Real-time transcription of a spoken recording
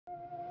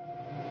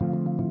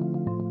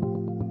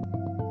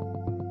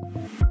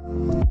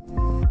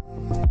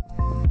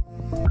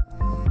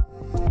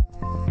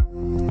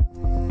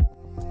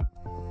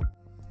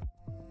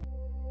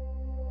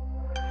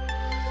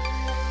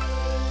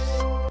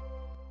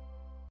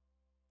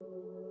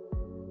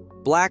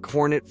Black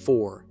Hornet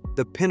 4,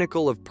 the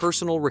pinnacle of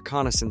personal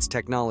reconnaissance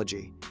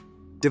technology.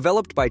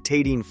 Developed by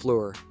Maiden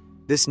Intercity,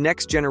 this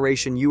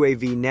next-generation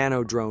UAV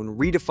nano-drone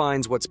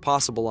redefines what's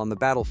possible on the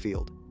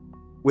battlefield.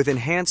 With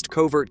enhanced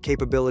covert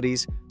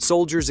capabilities,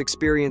 soldiers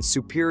experience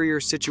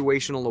superior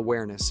situational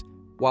awareness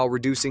while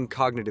reducing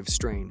cognitive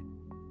strain.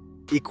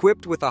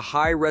 Equipped with a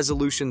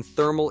high-resolution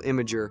thermal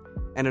imager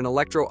and an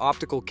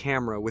electro-optical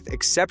camera with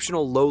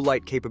exceptional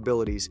low-light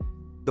capabilities,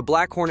 the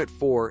Black Hornet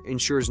 4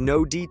 ensures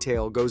no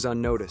detail goes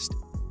unnoticed.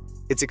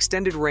 Its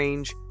extended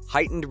range,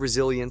 heightened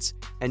resilience,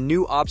 and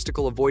new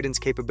obstacle avoidance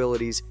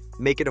capabilities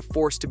make it a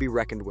force to be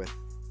reckoned with.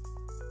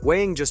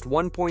 Weighing just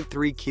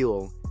 1.3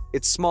 kilo,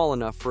 it's small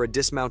enough for a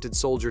dismounted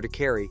soldier to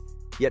carry,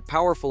 yet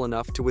powerful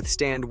enough to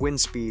withstand wind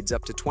speeds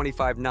up to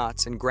 25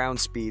 knots and ground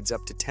speeds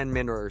up to 10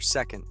 meters per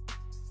second.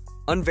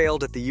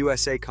 Unveiled at the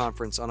USA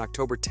conference on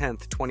October 10,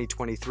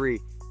 2023,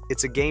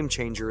 it's a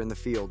game-changer in the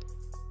field.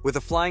 With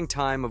a flying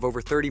time of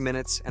over 30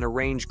 minutes and a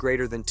range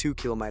greater than 2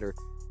 kilometers,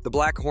 the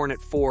Black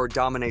Hornet 4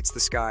 dominates the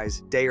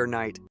skies, day or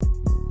night.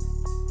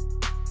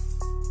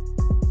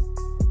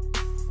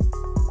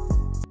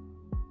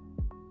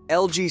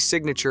 LG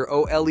Signature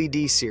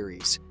OLED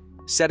series,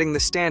 setting the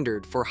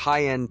standard for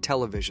high-end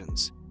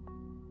televisions.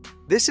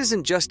 This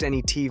isn't just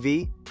any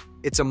TV,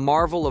 it's a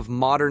marvel of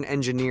modern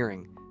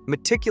engineering,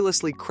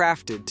 meticulously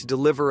crafted to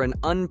deliver an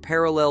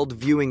unparalleled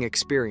viewing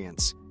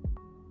experience.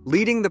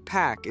 Leading the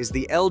pack is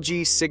the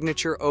LG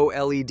Signature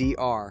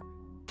OLED-R,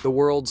 the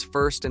world's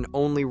first and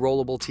only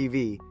rollable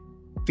TV,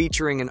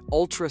 featuring an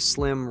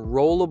ultra-slim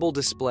rollable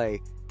display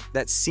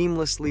that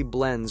seamlessly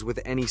blends with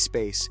any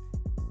space,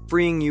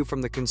 freeing you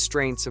from the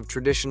constraints of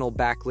traditional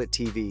backlit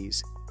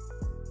TVs.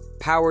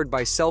 Powered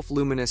by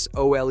self-luminous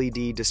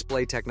OLED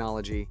display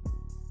technology,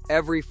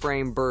 every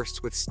frame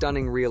bursts with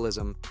stunning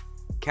realism,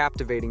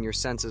 captivating your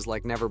senses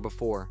like never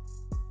before.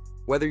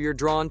 Whether you're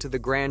drawn to the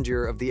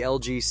grandeur of the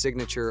LG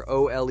Signature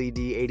OLED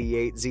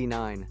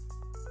 88Z9,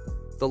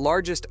 the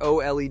largest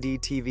OLED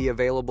TV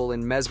available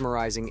in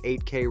mesmerizing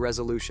 8K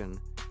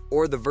resolution,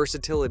 or the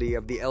versatility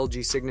of the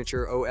LG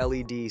Signature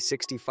OLED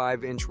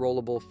 65-inch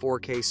rollable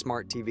 4K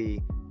smart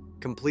TV,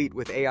 complete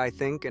with AI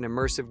Think and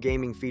immersive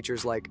gaming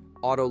features like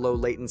Auto Low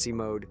Latency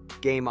Mode,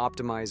 Game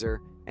Optimizer,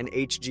 and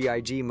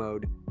HGIG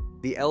Mode,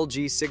 the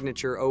LG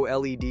Signature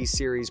OLED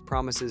series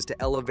promises to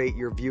elevate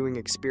your viewing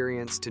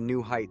experience to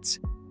new heights.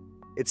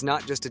 It's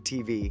not just a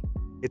TV,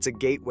 it's a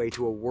gateway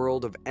to a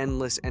world of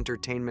endless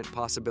entertainment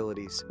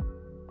possibilities.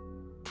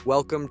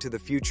 Welcome to the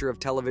future of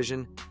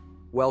television.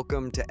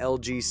 Welcome to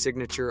LG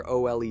Signature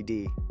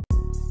OLED.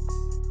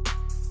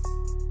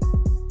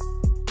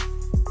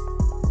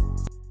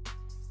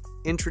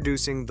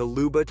 Introducing the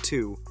Luba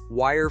 2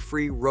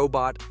 wire-free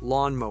robot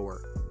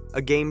lawnmower,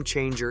 a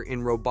game-changer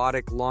in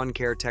robotic lawn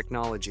care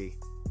technology.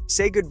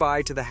 Say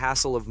goodbye to the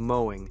hassle of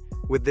mowing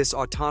with this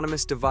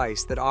autonomous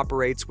device that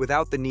operates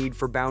without the need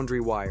for boundary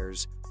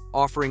wires,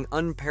 offering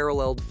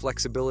unparalleled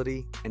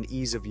flexibility and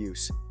ease of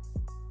use.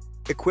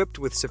 Equipped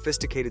with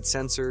sophisticated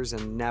sensors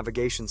and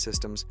navigation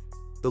systems,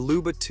 the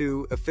Luba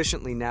 2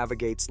 efficiently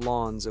navigates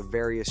lawns of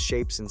various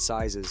shapes and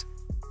sizes,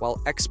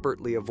 while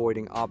expertly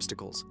avoiding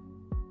obstacles.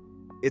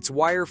 Its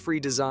wire-free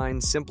design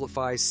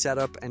simplifies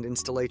setup and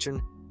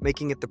installation,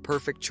 making it the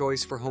perfect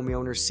choice for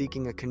homeowners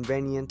seeking a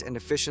convenient and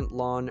efficient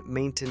lawn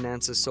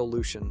maintenance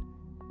solution.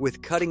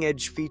 With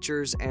cutting-edge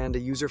features and a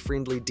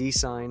user-friendly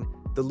design,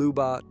 the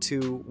Luba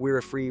 2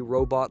 wire-free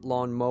robot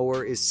lawn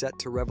mower is set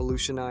to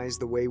revolutionize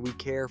the way we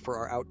care for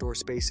our outdoor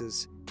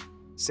spaces.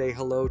 Say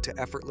hello to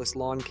effortless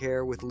lawn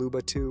care with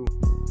Luba 2.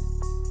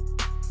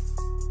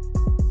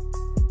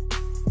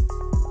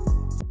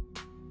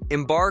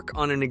 Embark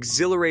on an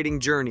exhilarating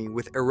journey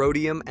with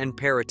Aerodium and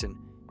Peryton,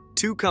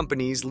 two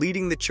companies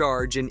leading the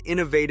charge in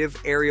innovative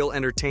aerial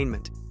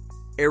entertainment.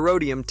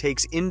 Aerodium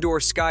takes indoor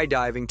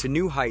skydiving to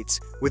new heights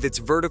with its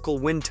vertical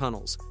wind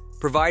tunnels,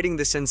 providing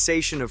the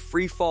sensation of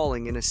free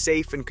falling in a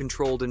safe and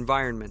controlled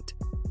environment.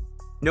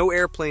 No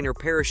airplane or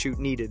parachute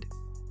needed,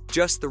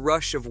 just the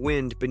rush of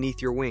wind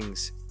beneath your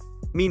wings.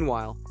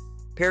 Meanwhile,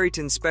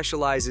 Peryton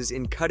specializes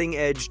in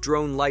cutting-edge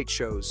drone light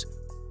shows,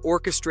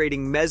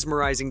 orchestrating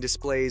mesmerizing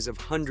displays of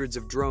hundreds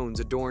of drones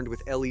adorned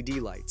with LED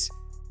lights,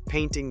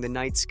 painting the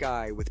night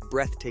sky with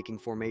breathtaking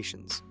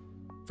formations.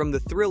 From the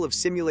thrill of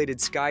simulated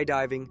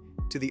skydiving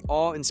to the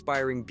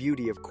awe-inspiring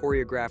beauty of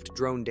choreographed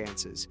drone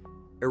dances,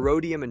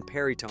 Aerodium and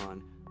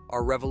Peryton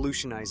are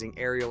revolutionizing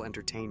aerial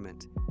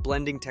entertainment,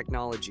 blending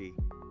technology,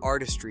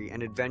 artistry,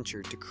 and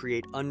adventure to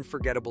create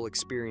unforgettable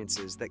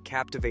experiences that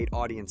captivate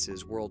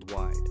audiences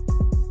worldwide.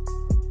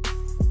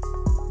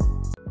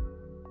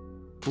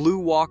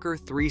 BlueWalker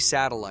 3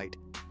 Satellite,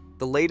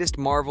 the latest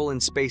marvel in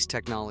space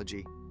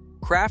technology.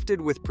 Crafted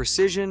with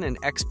precision and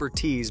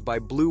expertise by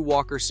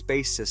BlueWalker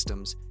Space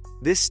Systems,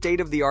 this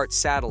state-of-the-art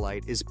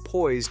satellite is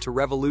poised to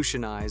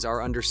revolutionize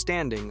our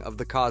understanding of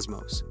the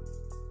cosmos.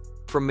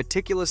 From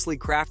meticulously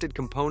crafted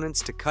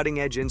components to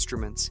cutting-edge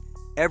instruments,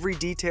 every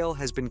detail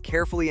has been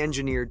carefully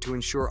engineered to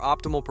ensure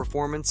optimal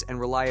performance and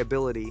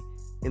reliability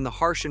in the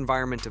harsh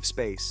environment of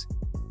space.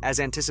 As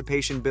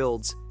anticipation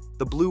builds,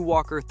 the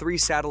bluewalker 3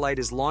 satellite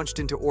is launched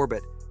into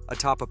orbit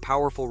atop a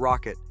powerful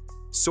rocket,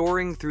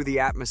 soaring through the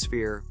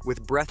atmosphere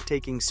with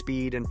breathtaking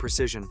speed and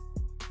precision.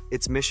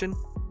 Its mission?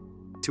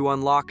 To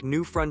unlock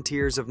new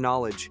frontiers of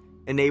knowledge,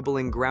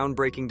 enabling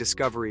groundbreaking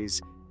discoveries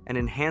and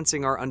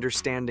enhancing our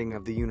understanding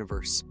of the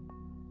universe.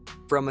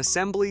 From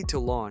assembly to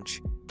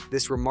launch,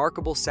 this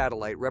remarkable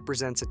satellite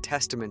represents a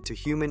testament to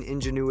human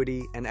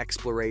ingenuity and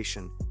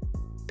exploration,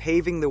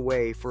 paving the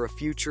way for a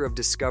future of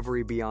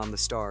discovery beyond the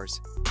stars.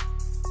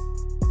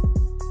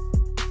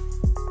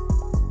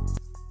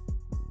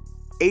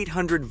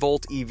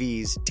 800-volt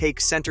EVs take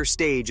center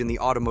stage in the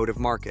automotive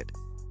market.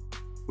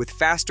 With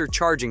faster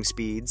charging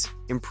speeds,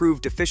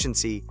 improved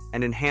efficiency,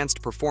 and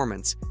enhanced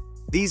performance,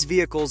 these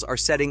vehicles are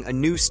setting a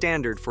new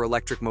standard for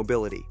electric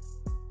mobility.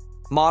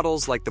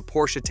 Models like the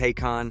Porsche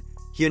Taycan,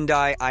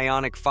 Hyundai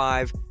Ioniq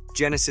 5,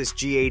 Genesis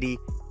G80,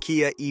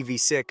 Kia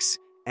EV6,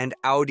 and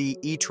Audi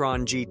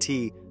e-tron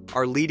GT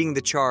are leading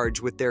the charge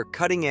with their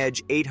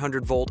cutting-edge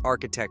 800-volt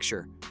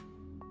architecture.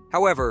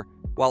 However,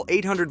 while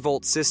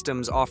 800-volt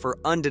systems offer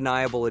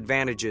undeniable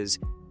advantages,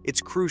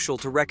 it's crucial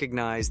to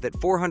recognize that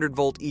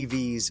 400-volt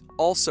EVs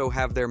also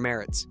have their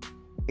merits,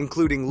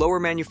 including lower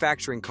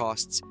manufacturing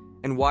costs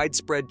and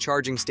widespread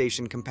charging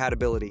station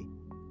compatibility.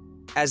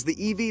 As the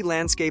EV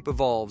landscape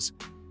evolves,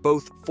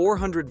 both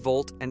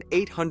 400-volt and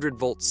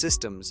 800-volt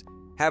systems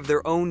have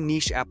their own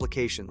niche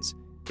applications,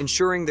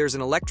 ensuring there's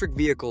an electric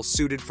vehicle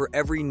suited for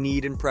every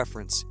need and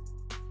preference.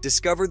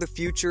 Discover the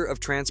future of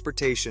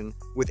transportation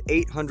with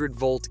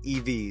 800-volt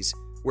EVs,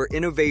 where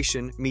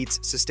innovation meets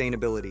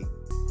sustainability.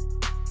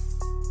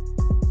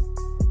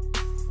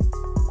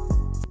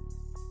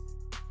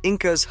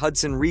 INKAS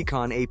Hudson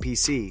Recon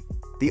APC,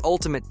 the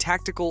ultimate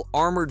tactical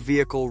armored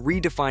vehicle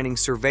redefining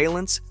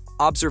surveillance,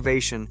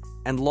 observation,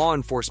 and law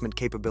enforcement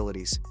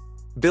capabilities.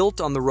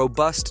 Built on the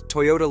robust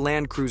Toyota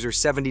Land Cruiser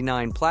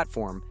 79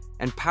 platform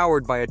and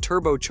powered by a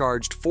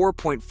turbocharged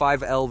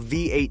 4.5L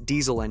V8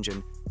 diesel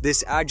engine,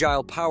 this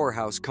agile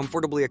powerhouse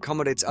comfortably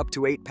accommodates up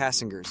to 8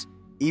 passengers,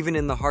 even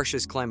in the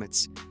harshest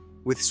climates.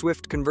 With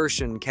swift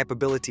conversion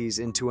capabilities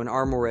into an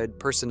armored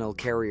personnel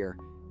carrier,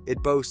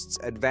 it boasts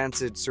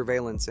advanced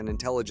surveillance and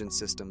intelligence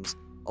systems,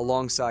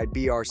 alongside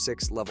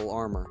BR-6 level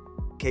armor,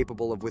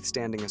 capable of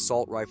withstanding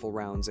assault rifle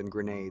rounds and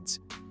grenades.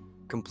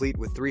 Complete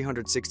with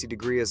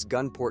 360-degree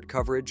gun port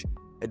coverage,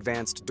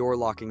 advanced door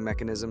locking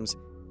mechanisms,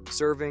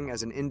 serving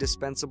as an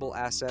indispensable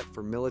asset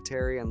for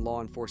military and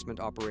law enforcement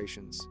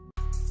operations.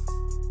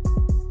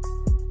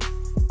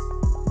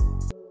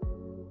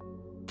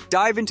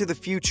 Dive into the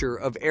future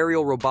of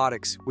aerial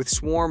robotics with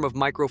swarm of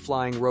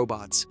microflying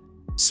robots,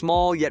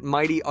 small yet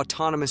mighty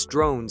autonomous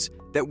drones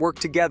that work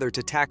together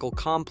to tackle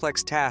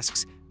complex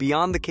tasks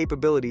beyond the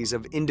capabilities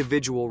of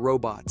individual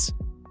robots.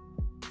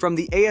 From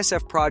the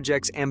ASF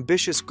project's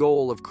ambitious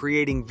goal of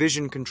creating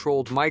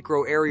vision-controlled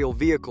micro-aerial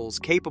vehicles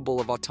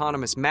capable of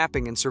autonomous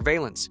mapping and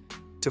surveillance,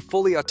 to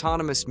fully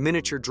autonomous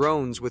miniature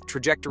drones with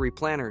trajectory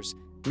planners,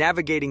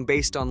 navigating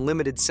based on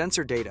limited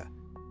sensor data,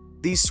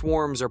 these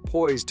swarms are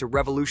poised to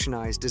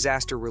revolutionize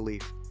disaster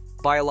relief,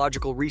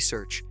 biological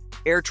research,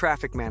 air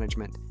traffic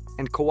management,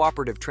 and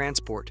cooperative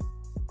transport.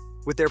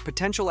 With their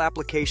potential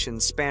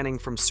applications spanning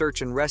from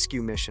search and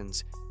rescue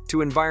missions to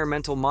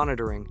environmental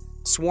monitoring,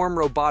 swarm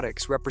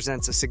robotics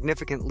represents a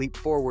significant leap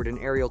forward in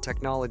aerial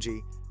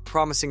technology,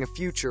 promising a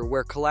future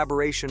where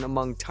collaboration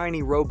among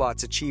tiny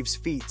robots achieves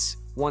feats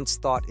once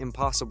thought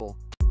impossible.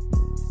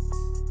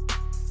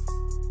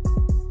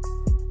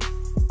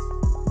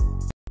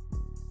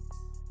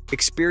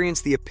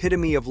 Experience the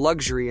epitome of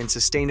luxury and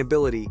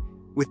sustainability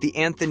with the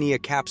Anthenea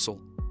Capsule,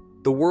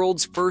 the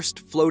world's first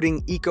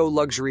floating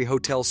eco-luxury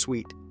hotel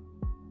suite.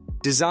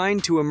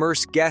 Designed to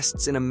immerse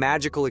guests in a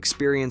magical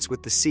experience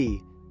with the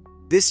sea,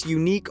 this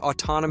unique,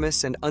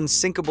 autonomous, and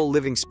unsinkable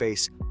living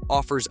space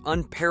offers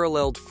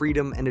unparalleled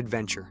freedom and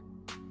adventure.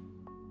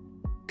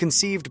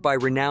 Conceived by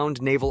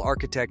renowned naval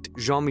architect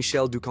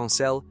Jean-Michel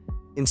Duconsel,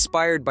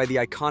 inspired by the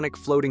iconic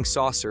floating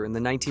saucer in the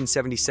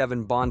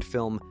 1977 Bond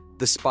film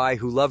The Spy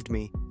Who Loved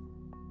Me,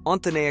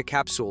 Anthenea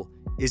Capsule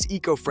is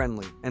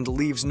eco-friendly and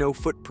leaves no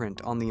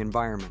footprint on the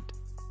environment.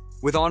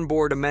 With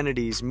onboard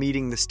amenities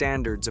meeting the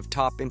standards of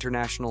top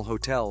international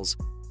hotels,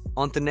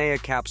 Anthenea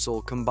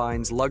Capsule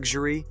combines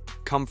luxury,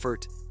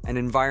 comfort, and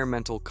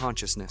environmental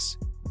consciousness.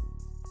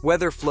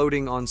 Whether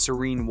floating on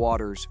serene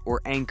waters or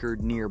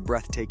anchored near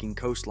breathtaking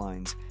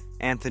coastlines,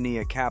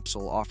 Anthenea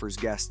Capsule offers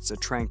guests a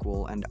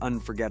tranquil and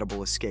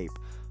unforgettable escape,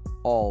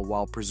 all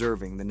while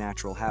preserving the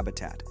natural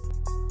habitat.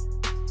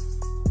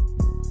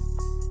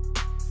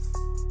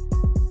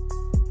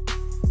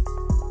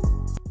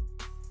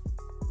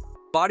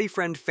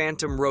 Bodyfriend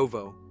Phantom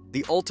Rovo,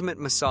 the ultimate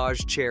massage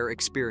chair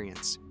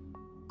experience.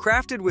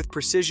 Crafted with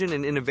precision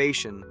and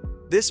innovation,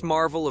 this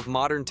marvel of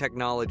modern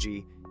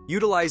technology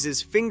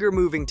utilizes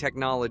finger-moving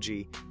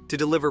technology to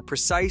deliver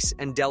precise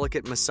and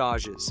delicate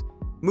massages,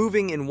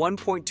 moving in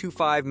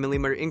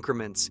 1.25mm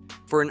increments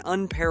for an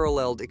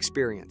unparalleled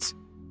experience.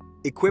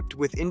 Equipped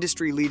with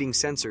industry-leading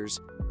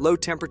sensors,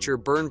 low-temperature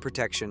burn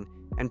protection,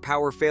 and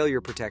power failure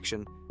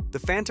protection, The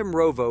Phantom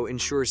Rovo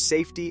ensures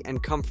safety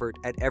and comfort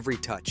at every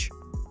touch.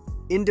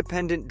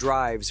 Independent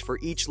drives for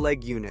each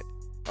leg unit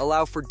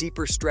allow for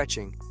deeper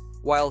stretching,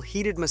 while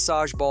heated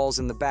massage balls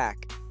in the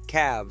back,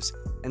 calves,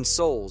 and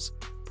soles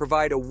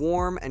provide a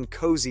warm and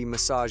cozy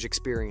massage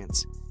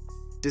experience.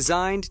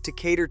 Designed to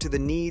cater to the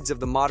needs of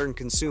the modern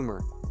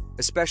consumer,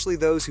 especially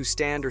those who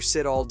stand or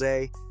sit all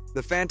day,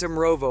 the Phantom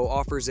Rovo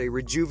offers a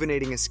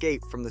rejuvenating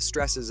escape from the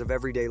stresses of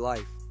everyday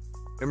life.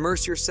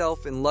 Immerse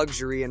yourself in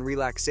luxury and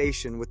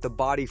relaxation with the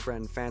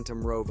Bodyfriend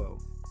Phantom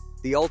Rovo,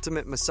 the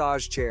ultimate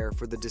massage chair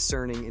for the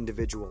discerning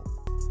individual.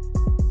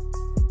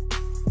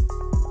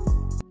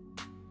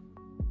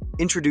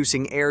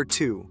 Introducing Air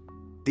 2,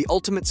 the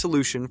ultimate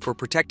solution for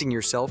protecting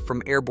yourself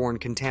from airborne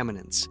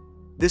contaminants.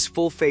 This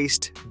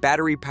full-faced,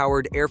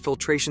 battery-powered air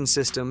filtration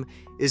system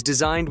is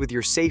designed with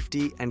your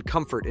safety and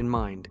comfort in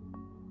mind.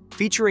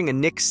 Featuring a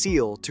Nick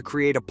seal to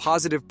create a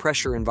positive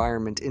pressure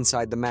environment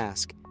inside the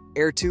mask,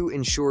 Air 2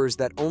 ensures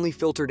that only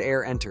filtered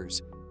air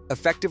enters,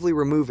 effectively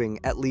removing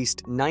at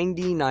least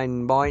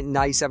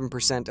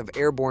 99.97% of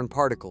airborne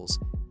particles,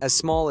 as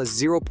small as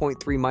 0.3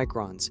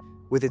 microns,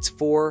 with its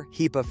 4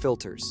 HEPA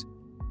filters.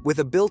 With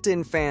a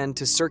built-in fan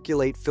to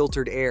circulate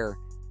filtered air,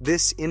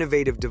 this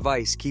innovative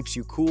device keeps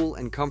you cool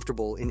and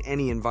comfortable in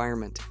any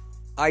environment.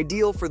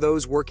 Ideal for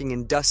those working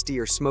in dusty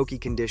or smoky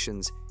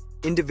conditions,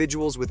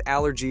 individuals with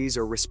allergies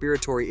or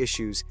respiratory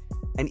issues,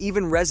 and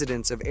even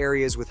residents of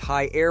areas with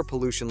high air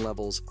pollution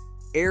levels,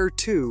 Air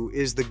 2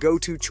 is the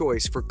go-to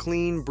choice for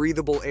clean,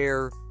 breathable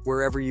air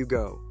wherever you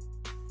go.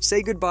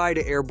 Say goodbye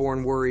to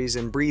airborne worries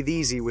and breathe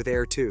easy with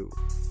Air 2.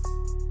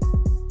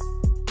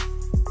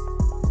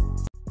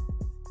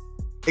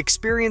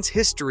 Experience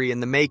history in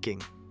the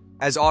making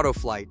as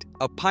Autoflight,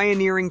 a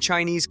pioneering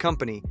Chinese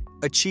company,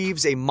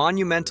 achieves a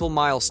monumental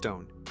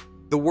milestone: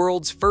 the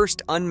world's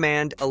first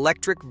unmanned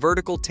electric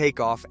vertical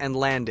takeoff and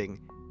landing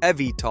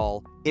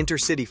eVTOL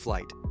intercity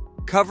flight,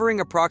 covering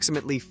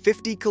approximately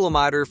 50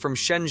 kilometers from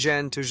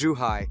Shenzhen to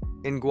Zhuhai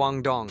in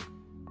Guangdong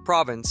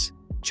Province,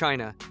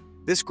 China.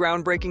 This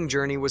groundbreaking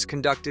journey was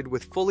conducted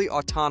with fully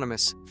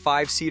autonomous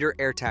 5-seater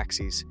air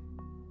taxis,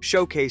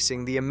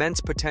 showcasing the immense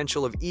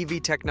potential of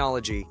EV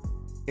technology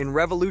in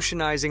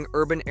revolutionizing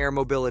urban air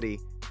mobility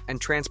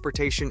and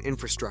transportation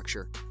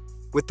infrastructure.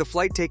 With the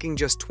flight taking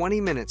just 20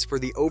 minutes for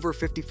the over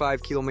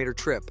 55-kilometer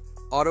trip,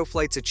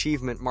 Autoflight's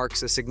achievement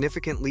marks a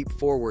significant leap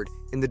forward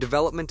in the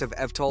development of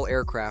eVTOL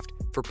aircraft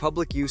for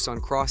public use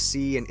on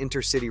cross-sea and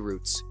intercity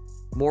routes.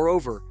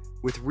 Moreover,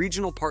 with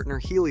regional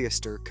partner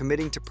Heliostar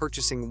committing to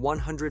purchasing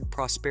 100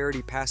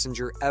 Prosperity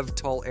passenger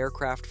eVTOL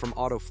aircraft from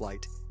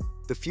Autoflight,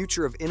 the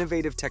future of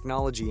innovative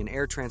technology in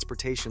air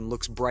transportation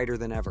looks brighter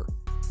than ever.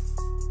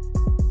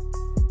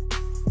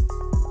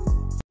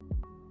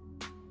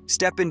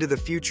 Step into the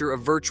future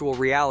of virtual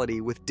reality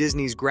with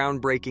Disney's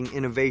groundbreaking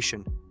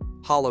innovation,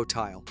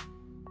 HoloTile.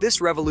 This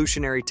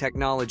revolutionary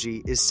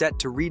technology is set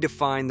to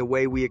redefine the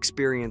way we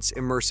experience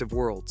immersive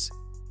worlds.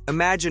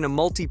 Imagine a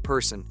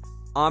multi-person,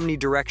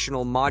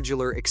 omnidirectional,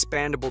 modular,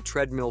 expandable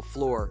treadmill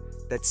floor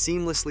that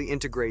seamlessly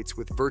integrates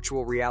with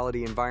virtual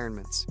reality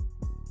environments.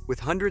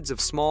 With hundreds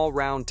of small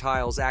round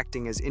tiles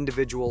acting as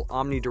individual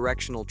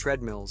omnidirectional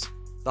treadmills,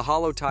 the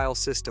HoloTile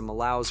system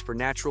allows for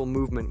natural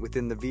movement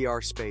within the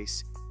VR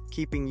space,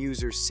 keeping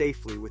users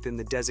safely within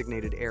the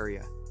designated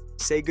area.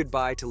 Say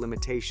goodbye to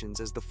limitations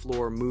as the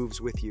floor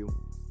moves with you,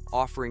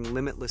 offering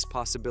limitless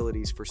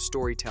possibilities for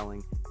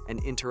storytelling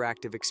and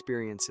interactive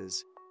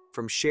experiences,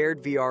 from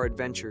shared VR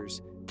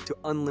adventures to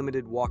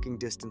unlimited walking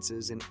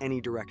distances in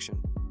any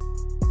direction.